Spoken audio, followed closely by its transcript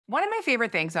One of my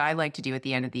favorite things that I like to do at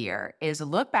the end of the year is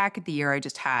look back at the year I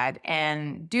just had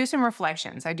and do some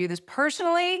reflections. I do this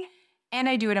personally and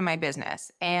I do it in my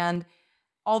business. And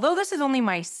although this is only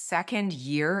my second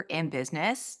year in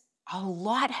business, a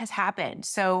lot has happened.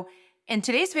 So in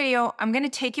today's video, I'm going to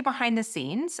take you behind the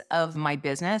scenes of my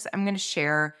business. I'm going to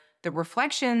share the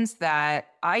reflections that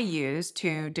I use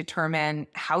to determine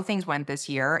how things went this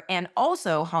year and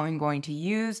also how I'm going to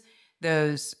use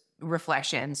those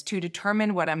reflections to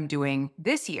determine what I'm doing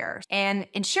this year. And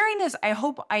in sharing this, I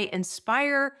hope I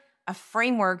inspire a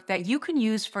framework that you can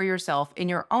use for yourself in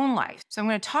your own life. So I'm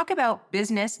going to talk about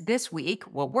business this week,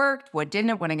 what worked, what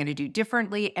didn't, what I'm going to do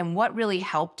differently, and what really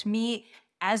helped me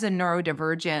as a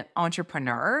neurodivergent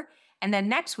entrepreneur. And then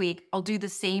next week, I'll do the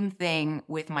same thing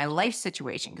with my life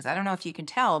situation, because I don't know if you can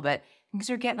tell, but things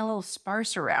are getting a little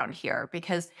sparse around here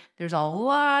because there's a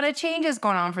lot of changes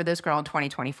going on for this girl in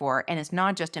 2024, and it's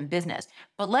not just in business.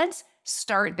 But let's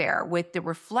start there with the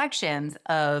reflections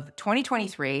of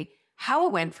 2023, how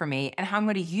it went for me, and how I'm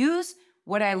going to use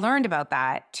what I learned about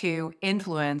that to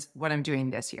influence what I'm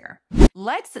doing this year.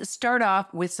 Let's start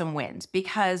off with some wins,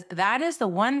 because that is the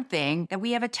one thing that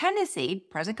we have a tendency,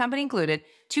 present company included,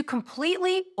 to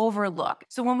completely overlook.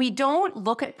 So when we don't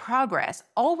look at progress,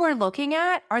 all we're looking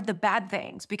at are the bad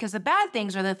things, because the bad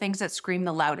things are the things that scream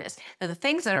the loudest. They're the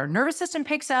things that our nervous system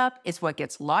picks up. It's what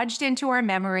gets lodged into our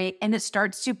memory, and it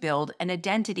starts to build an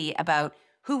identity about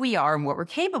who we are and what we're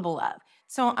capable of.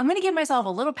 So I'm going to give myself a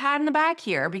little pat in the back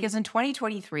here, because in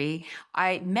 2023,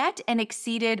 I met and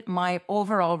exceeded my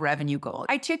overall revenue goal.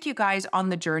 I took you guys on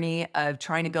the journey of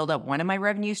trying to build up one of my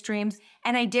revenue streams,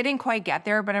 and I didn't quite get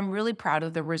there, but I'm really proud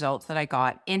of the results that I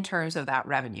got in terms of that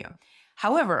revenue.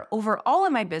 However, overall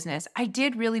in my business, I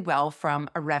did really well from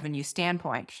a revenue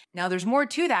standpoint. Now, there's more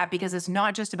to that because it's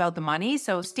not just about the money.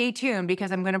 So stay tuned,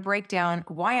 because I'm going to break down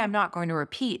why I'm not going to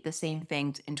repeat the same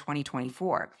things in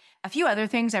 2024. A few other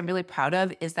things I'm really proud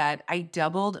of is that I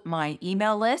doubled my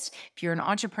email list. If you're an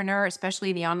entrepreneur,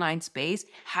 especially in the online space,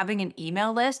 having an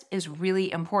email list is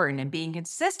really important, and being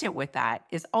consistent with that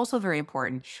is also very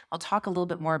important. I'll talk a little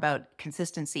bit more about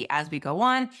consistency as we go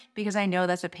on, because I know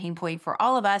that's a pain point for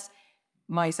all of us,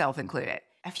 myself included.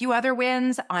 A few other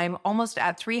wins. I'm almost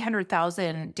at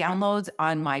 300,000 downloads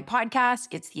on my podcast.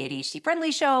 It's the ADHD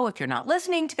Friendly Show. If you're not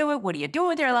listening to it, what are you doing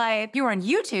with your life? If you're on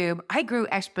YouTube, I grew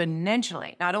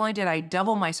exponentially. Not only did I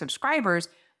double my subscribers,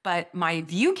 but my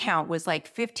view count was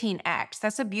like 15x.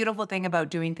 That's a beautiful thing about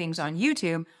doing things on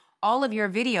YouTube. All of your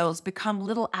videos become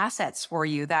little assets for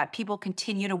you that people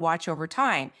continue to watch over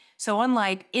time. So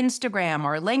unlike Instagram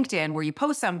or LinkedIn, where you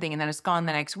post something and then it's gone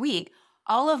the next week,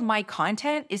 all of my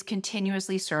content is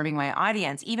continuously serving my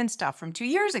audience, even stuff from 2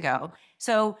 years ago.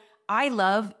 So I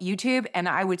love YouTube, and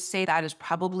I would say that is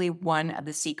probably one of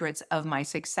the secrets of my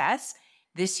success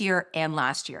this year and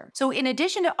last year. So in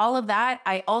addition to all of that,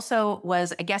 I also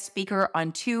was a guest speaker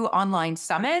on 2 online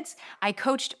summits. I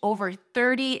coached over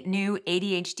 30 new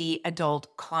ADHD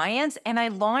adult clients, and I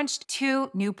launched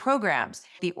 2 new programs.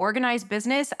 The Organized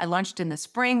Business I launched in the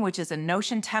spring, which is a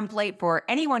Notion template for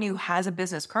anyone who has a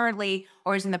business currently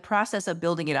or is in the process of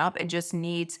building it up and just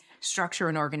needs structure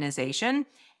and organization.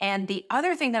 And the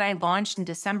other thing that I launched in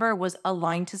December was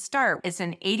Align to Start. It's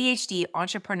an ADHD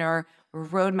entrepreneur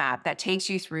roadmap that takes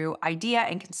you through idea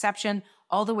and conception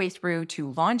all the way through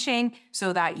to launching,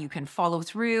 so that you can follow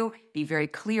through, be very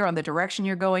clear on the direction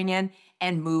you're going in,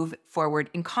 and move forward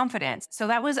in confidence. So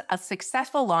that was a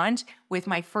successful launch with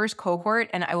my first cohort,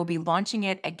 and I will be launching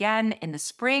it again in the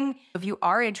spring. If you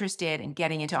are interested in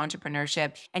getting into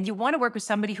entrepreneurship and you want to work with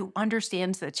somebody who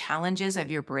understands the challenges of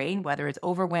your brain, whether it's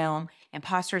overwhelm,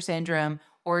 imposter syndrome,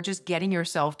 or just getting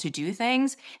yourself to do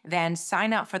things, then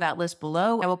sign up for that list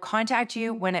below. I will contact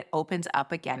you when it opens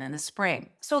up again in the spring.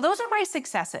 So those are my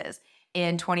successes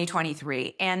in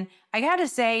 2023. And I gotta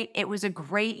say, it was a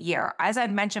great year. As I've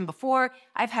mentioned before,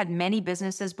 I've had many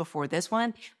businesses before this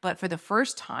one, but for the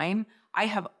first time, I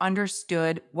have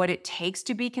understood what it takes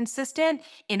to be consistent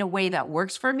in a way that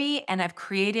works for me. And I've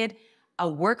created a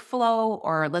workflow,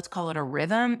 or let's call it a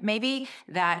rhythm maybe,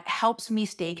 that helps me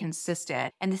stay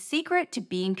consistent. And the secret to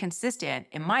being consistent,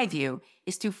 in my view,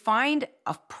 is to find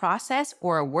a process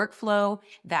or a workflow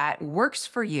that works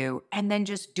for you, and then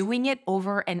just doing it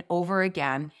over and over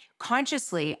again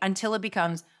consciously until it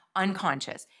becomes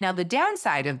unconscious. Now, the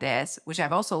downside of this, which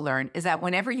I've also learned, is that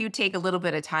whenever you take a little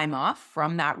bit of time off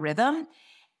from that rhythm,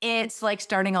 it's like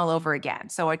starting all over again.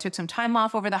 So I took some time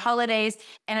off over the holidays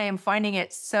and I am finding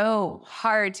it so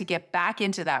hard to get back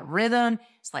into that rhythm.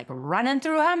 It's like running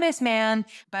through hummus, man,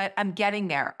 but I'm getting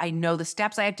there. I know the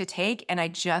steps I have to take and I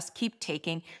just keep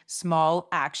taking small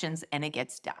actions and it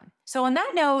gets done. So on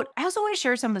that note, I also want to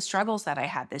share some of the struggles that I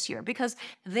had this year because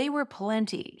they were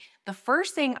plenty. The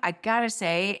first thing I gotta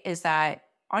say is that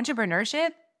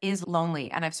entrepreneurship is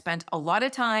lonely. And I've spent a lot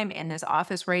of time in this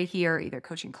office right here, either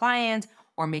coaching clients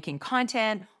or making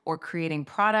content or creating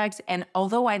products. And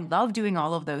although I love doing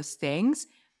all of those things,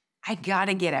 I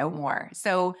gotta get out more.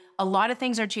 So a lot of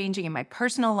things are changing in my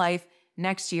personal life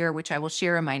next year, which I will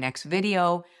share in my next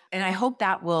video. And I hope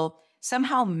that will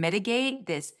somehow mitigate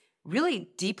this really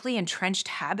deeply entrenched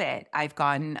habit I've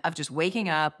gotten of just waking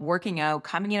up, working out,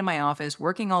 coming into my office,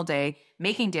 working all day,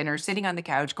 making dinner, sitting on the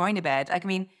couch, going to bed. Like, I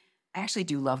mean, I actually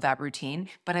do love that routine,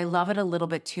 but I love it a little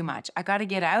bit too much. I got to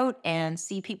get out and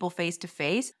see people face to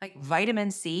face. Like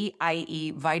vitamin C,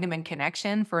 i.e. vitamin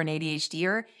connection for an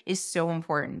ADHDer is so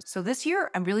important. So this year,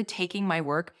 I'm really taking my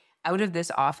work out of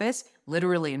this office,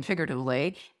 literally and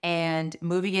figuratively, and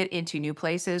moving it into new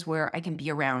places where I can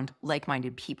be around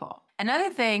like-minded people.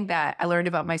 Another thing that I learned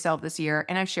about myself this year,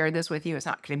 and I've shared this with you, it's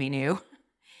not going to be new.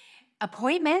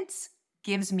 Appointments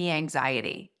gives me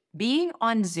anxiety. Being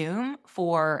on Zoom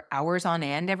for hours on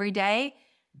end every day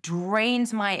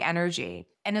drains my energy.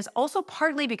 And it's also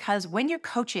partly because when you're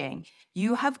coaching,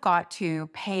 you have got to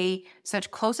pay such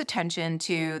close attention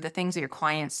to the things that your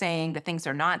client's saying, the things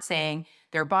they're not saying,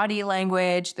 their body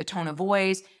language, the tone of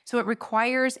voice. So it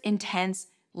requires intense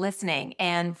listening.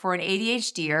 And for an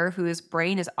ADHDer whose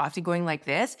brain is often going like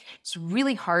this, it's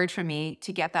really hard for me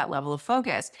to get that level of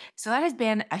focus. So that has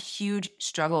been a huge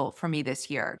struggle for me this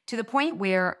year, to the point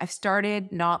where I've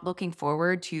started not looking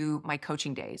forward to my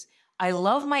coaching days. I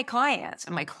love my clients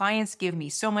and my clients give me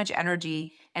so much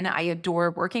energy and I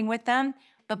adore working with them.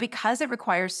 But because it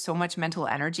requires so much mental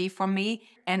energy from me,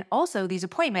 and also these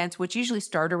appointments, which usually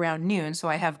start around noon, so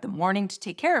I have the morning to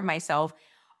take care of myself,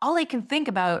 all I can think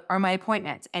about are my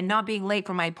appointments and not being late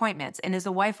for my appointments. And is the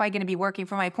Wi-Fi going to be working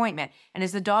for my appointment? And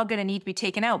is the dog going to need to be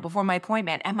taken out before my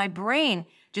appointment? And my brain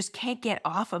just can't get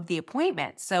off of the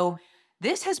appointment. So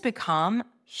this has become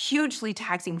hugely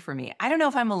taxing for me. I don't know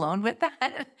if I'm alone with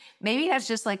that. Maybe that's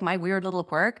just like my weird little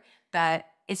quirk, that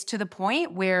it's to the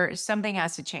point where something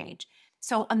has to change.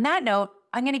 So on that note,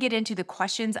 I'm going to get into the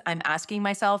questions I'm asking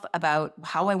myself about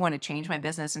how I want to change my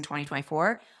business in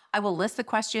 2024. I will list the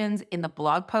questions in the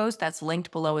blog post that's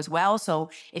linked below as well. So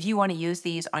if you want to use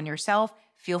these on yourself,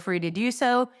 feel free to do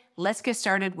so. Let's get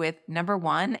started with number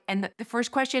one. And the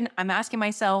first question I'm asking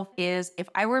myself is, if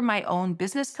I were my own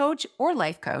business coach or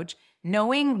life coach,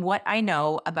 knowing what I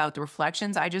know about the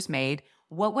reflections I just made,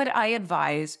 what would I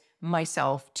advise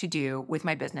myself to do with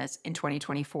my business in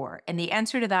 2024? And the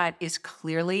answer to that is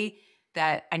clearly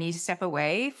that I need to step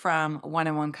away from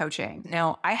one-on-one coaching.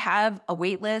 Now, I have a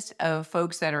wait list of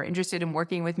folks that are interested in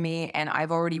working with me, and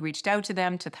I've already reached out to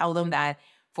them to tell them that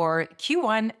for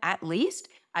Q1 at least,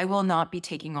 I will not be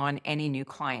taking on any new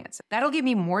clients. That'll give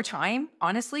me more time,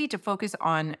 honestly, to focus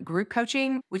on group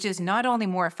coaching, which is not only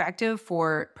more effective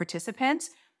for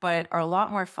participants, but are a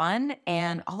lot more fun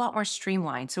and a lot more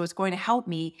streamlined. So it's going to help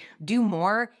me do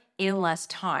more in less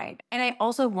time. And I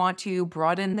also want to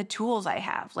broaden the tools I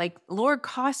have, like lower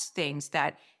cost things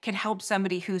that can help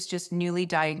somebody who's just newly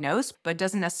diagnosed, but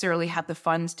doesn't necessarily have the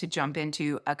funds to jump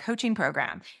into a coaching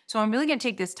program. So I'm really going to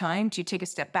take this time to take a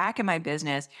step back in my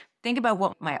business, think about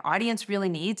what my audience really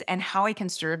needs and how I can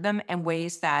serve them in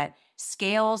ways that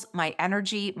scales my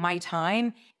energy, my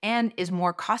time, and is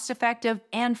more cost effective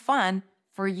and fun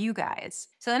for you guys.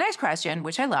 So the next question,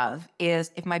 which I love,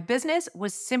 is if my business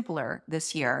was simpler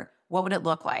this year, what would it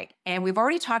look like? And we've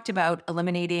already talked about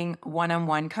eliminating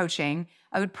one-on-one coaching.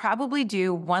 I would probably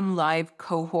do one live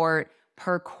cohort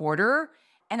per quarter.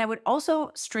 And I would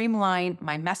also streamline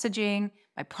my messaging,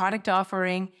 my product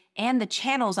offering, and the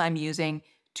channels I'm using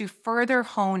to further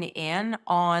hone in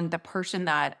on the person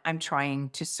that I'm trying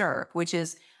to serve, which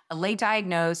is a late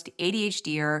diagnosed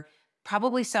ADHDer,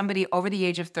 probably somebody over the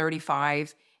age of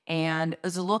 35 and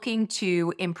is looking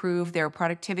to improve their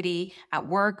productivity at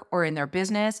work or in their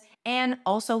business, and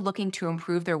also looking to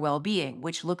improve their well-being,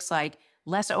 which looks like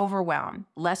less overwhelm,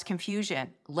 less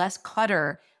confusion, less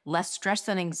clutter, less stress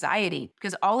and anxiety,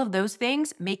 because all of those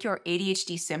things make your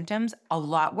ADHD symptoms a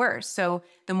lot worse. So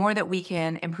the more that we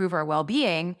can improve our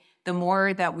well-being, the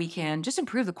more that we can just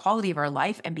improve the quality of our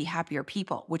life and be happier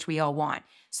people, which we all want.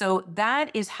 So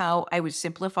that is how I would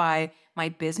simplify my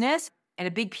business. And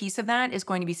a big piece of that is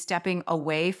going to be stepping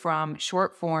away from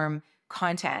short form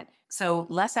content. So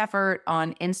less effort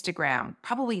on Instagram,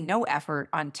 probably no effort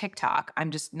on TikTok.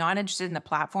 I'm just not interested in the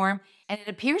platform. And it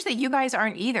appears that you guys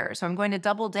aren't either. So I'm going to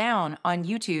double down on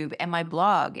YouTube and my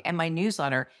blog and my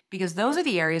newsletter, because those are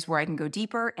the areas where I can go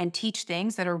deeper and teach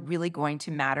things that are really going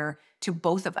to matter to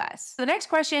both of us. The next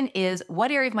question is,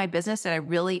 what area of my business did I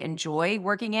really enjoy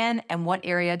working in, and what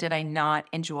area did I not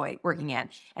enjoy working in?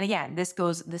 And again, this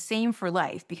goes the same for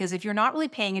life, because if you're not really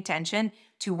paying attention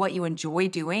to what you enjoy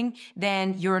doing,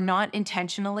 then you're not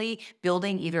intentionally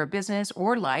building either a business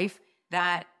or life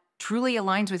that truly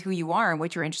aligns with who you are and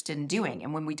what you're interested in doing.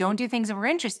 And when we don't do things that we're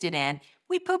interested in,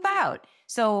 we poop out.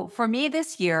 So for me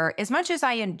this year, as much as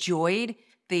I enjoyed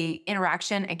the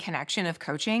interaction and connection of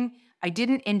coaching, I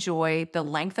didn't enjoy the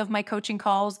length of my coaching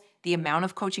calls, the amount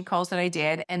of coaching calls that I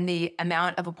did, and the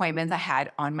amount of appointments I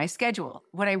had on my schedule.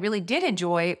 What I really did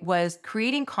enjoy was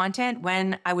creating content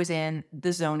when I was in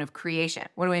the zone of creation.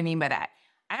 What do I mean by that?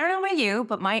 I don't know about you,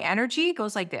 but my energy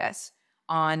goes like this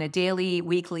on a daily,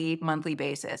 weekly, monthly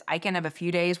basis. I can have a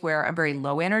few days where I'm very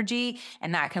low energy,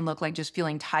 and that can look like just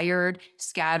feeling tired,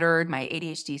 scattered. My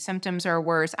ADHD symptoms are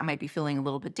worse. I might be feeling a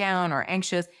little bit down or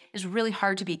anxious. It's really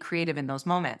hard to be creative in those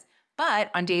moments.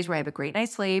 But on days where I have a great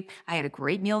night's sleep, I had a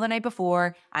great meal the night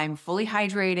before, I'm fully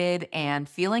hydrated and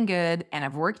feeling good, and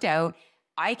I've worked out,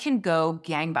 I can go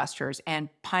gangbusters and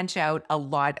punch out a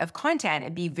lot of content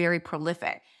and be very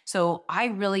prolific. So I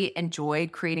really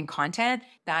enjoyed creating content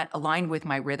that aligned with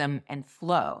my rhythm and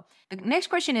flow. The next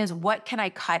question is, what can I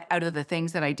cut out of the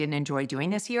things that I didn't enjoy doing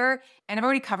this year? And I've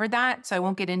already covered that, so I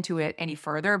won't get into it any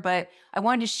further, but I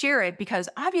wanted to share it because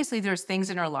obviously there's things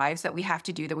in our lives that we have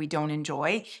to do that we don't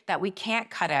enjoy, that we can't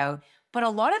cut out. But a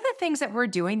lot of the things that we're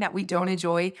doing that we don't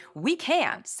enjoy, we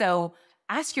can. So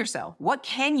ask yourself, what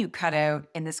can you cut out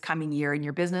in this coming year in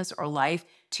your business or life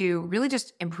to really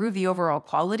just improve the overall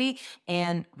quality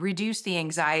and reduce the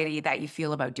anxiety that you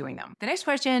feel about doing them? The next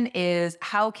question is,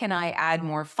 how can I add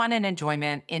more fun and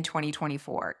enjoyment in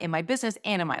 2024 in my business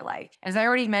and in my life? As I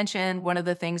already mentioned, one of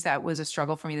the things that was a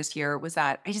struggle for me this year was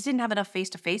that I just didn't have enough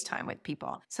face-to-face time with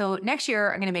people. So next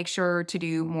year, I'm going to make sure to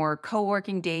do more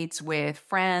co-working dates with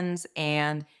friends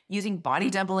and using body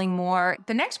doubling more.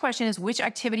 The next question is, which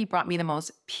activity brought me the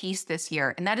most peace this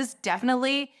year? And that is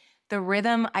definitely the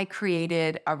rhythm I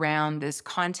created around this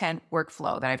content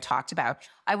workflow that I've talked about.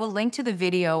 I will link to the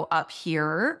video up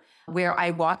here where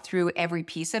I walk through every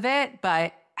piece of it,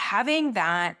 but having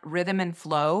that rhythm and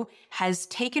flow has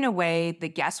taken away the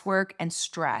guesswork and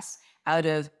stress out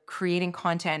of creating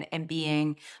content and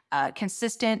being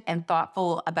consistent and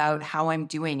thoughtful about how I'm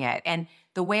doing it. And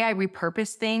the way I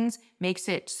repurpose things makes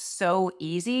it so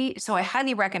easy. So I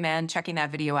highly recommend checking that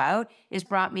video out. It's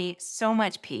brought me so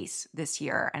much peace this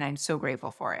year, and I'm so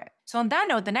grateful for it. So on that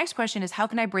note, the next question is, how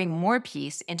can I bring more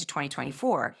peace into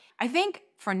 2024? I think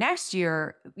for next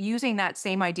year, using that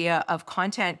same idea of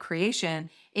content creation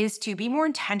is to be more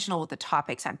intentional with the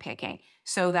topics I'm picking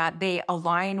so that they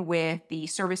align with the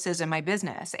services in my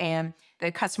business and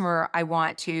the customer I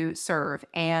want to serve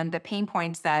and the pain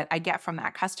points that I get from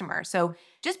that customer. So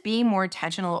just being more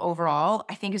intentional overall,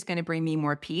 I think is going to bring me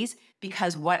more peace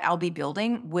because what I'll be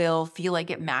building will feel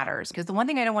like it matters. Because the one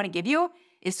thing I don't want to give you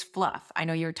is fluff. I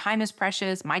know your time is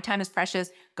precious. My time is precious.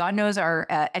 God knows our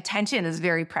attention is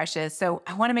very precious. So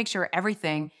I want to make sure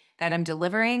everything that I'm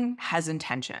delivering has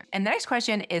intention. And the next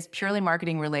question is purely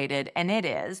marketing related. And it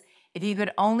is, if you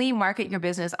could only market your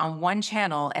business on one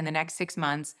channel in the next 6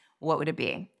 months, what would it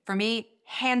be? For me,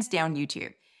 hands down,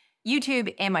 YouTube.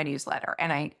 YouTube and my newsletter.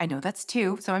 And I know that's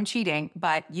two, so I'm cheating,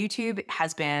 but YouTube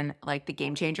has been like the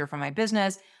game changer for my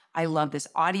business. I love this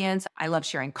audience. I love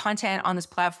sharing content on this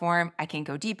platform. I can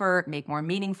go deeper, make more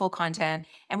meaningful content,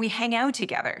 and we hang out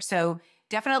together. So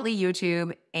definitely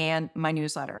YouTube and my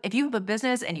newsletter. If you have a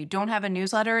business and you don't have a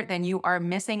newsletter, then you are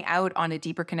missing out on a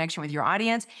deeper connection with your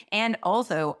audience. And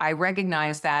also, I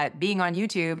recognize that being on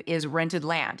YouTube is rented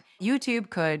land. YouTube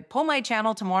could pull my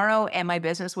channel tomorrow and my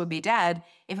business would be dead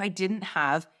if I didn't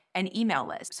have an email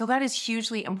list. So that is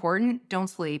hugely important. Don't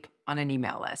sleep on an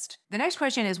email list. The next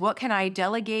question is, what can I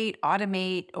delegate,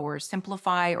 automate, or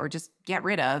simplify, or just get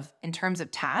rid of in terms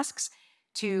of tasks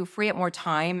to free up more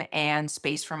time and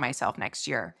space for myself next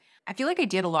year? I feel like I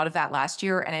did a lot of that last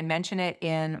year, and I mention it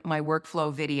in my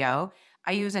workflow video.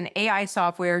 I use an AI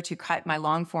software to cut my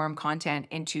long form content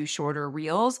into shorter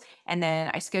reels, and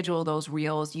then I schedule those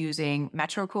reels using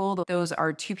Metrocool. Those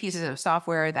are two pieces of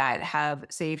software that have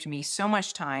saved me so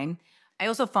much time. I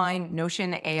also find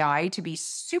Notion AI to be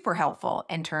super helpful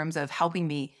in terms of helping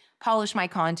me polish my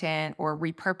content or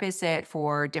repurpose it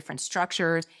for different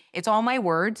structures. It's all my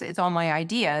words, it's all my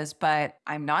ideas, but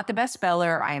I'm not the best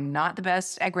speller. I am not the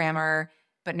best at grammar.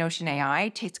 but Notion AI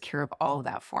takes care of all of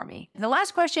that for me. The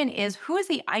last question is, who is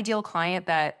the ideal client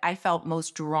that I felt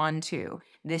most drawn to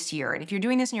this year? And if you're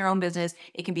doing this in your own business,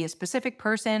 it can be a specific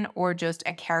person or just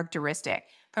a characteristic.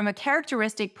 From a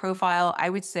characteristic profile, I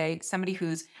would say somebody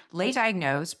who's late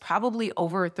diagnosed, probably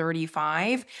over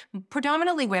 35,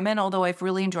 predominantly women, although I've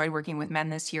really enjoyed working with men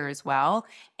this year as well.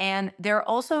 And they're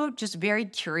also just very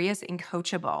curious and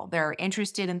coachable. They're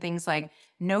interested in things like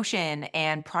Notion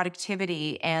and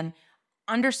productivity and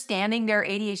understanding their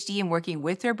ADHD and working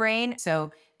with their brain.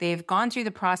 So they've gone through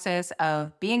the process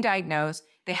of being diagnosed.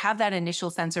 They have that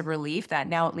initial sense of relief that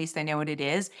now at least they know what it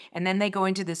is. And then they go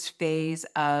into this phase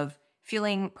of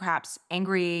feeling perhaps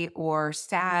angry or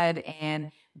sad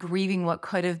and grieving what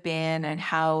could have been and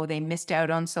how they missed out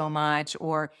on so much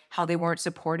or how they weren't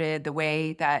supported the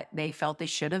way that they felt they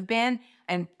should have been.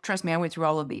 And trust me, I went through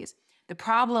all of these. The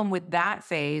problem with that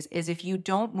phase is if you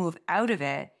don't move out of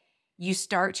it, you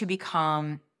start to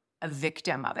become a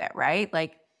victim of it, right?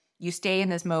 Like you stay in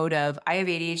this mode of, I have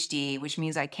ADHD, which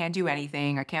means I can't do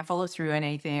anything. I can't follow through on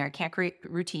anything. I can't create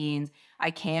routines.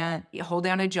 I can't hold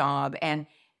down a job. And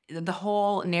the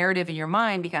whole narrative in your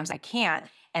mind becomes, I can't.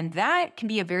 And that can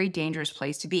be a very dangerous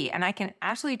place to be. And I can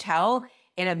absolutely tell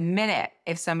in a minute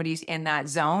if somebody's in that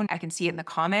zone. I can see it in the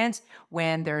comments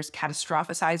when there's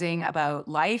catastrophizing about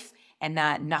life and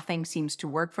that nothing seems to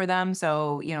work for them.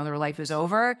 So, their life is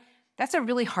over. That's a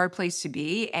really hard place to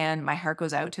be, and my heart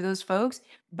goes out to those folks.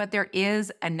 But there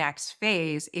is a next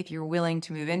phase if you're willing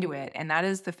to move into it, and that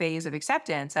is the phase of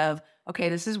acceptance of, okay,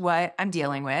 this is what I'm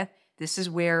dealing with. This is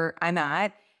where I'm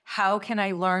at. How can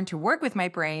I learn to work with my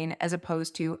brain as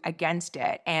opposed to against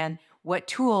it? And what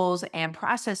tools and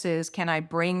processes can I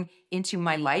bring into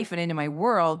my life and into my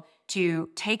world to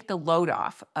take the load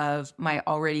off of my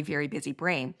already very busy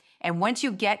brain? And once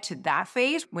you get to that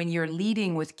phase, when you're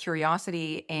leading with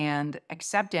curiosity and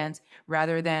acceptance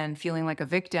rather than feeling like a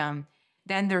victim,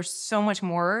 then there's so much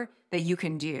more that you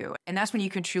can do. And that's when you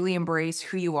can truly embrace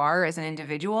who you are as an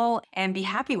individual and be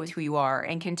happy with who you are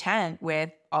and content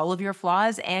with all of your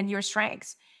flaws and your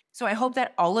strengths. So I hope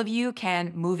that all of you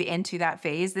can move into that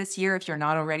phase this year if you're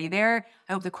not already there.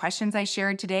 I hope the questions I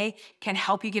shared today can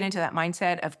help you get into that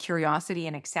mindset of curiosity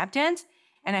and acceptance.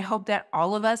 And I hope that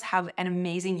all of us have an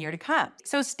amazing year to come.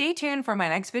 So stay tuned for my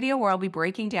next video where I'll be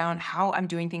breaking down how I'm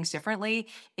doing things differently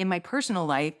in my personal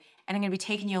life. And I'm going to be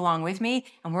taking you along with me,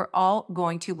 and we're all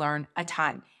going to learn a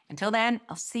ton. Until then,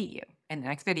 I'll see you in the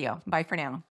next video. Bye for now.